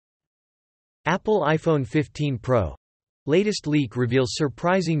Apple iPhone 15 Pro. Latest leak reveals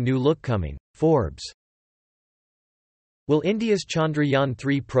surprising new look coming. Forbes. Will India's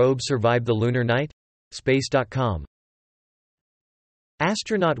Chandrayaan-3 probe survive the lunar night? Space.com.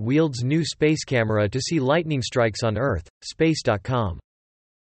 Astronaut wields new space camera to see lightning strikes on Earth. Space.com.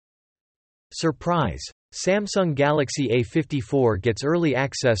 Surprise! Samsung Galaxy A54 gets early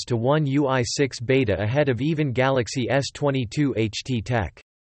access to One UI 6 beta ahead of even Galaxy S22 HT tech.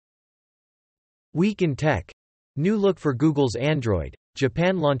 Week in Tech. New look for Google's Android.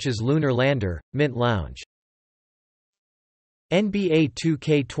 Japan launches Lunar Lander, Mint Lounge. NBA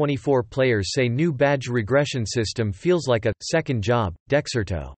 2K24 players say new badge regression system feels like a second job.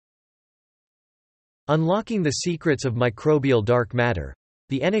 Dexerto. Unlocking the secrets of microbial dark matter.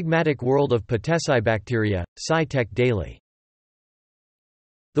 The enigmatic world of Potassiobacteria. SciTech Daily.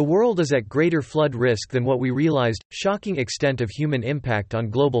 The world is at greater flood risk than what we realized. Shocking extent of human impact on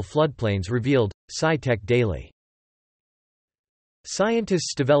global floodplains revealed. SciTech Daily.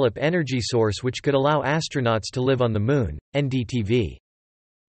 Scientists develop energy source which could allow astronauts to live on the Moon. NDTV.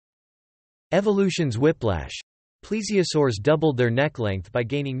 Evolution's whiplash. Plesiosaurs doubled their neck length by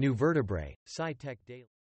gaining new vertebrae. SciTech Daily.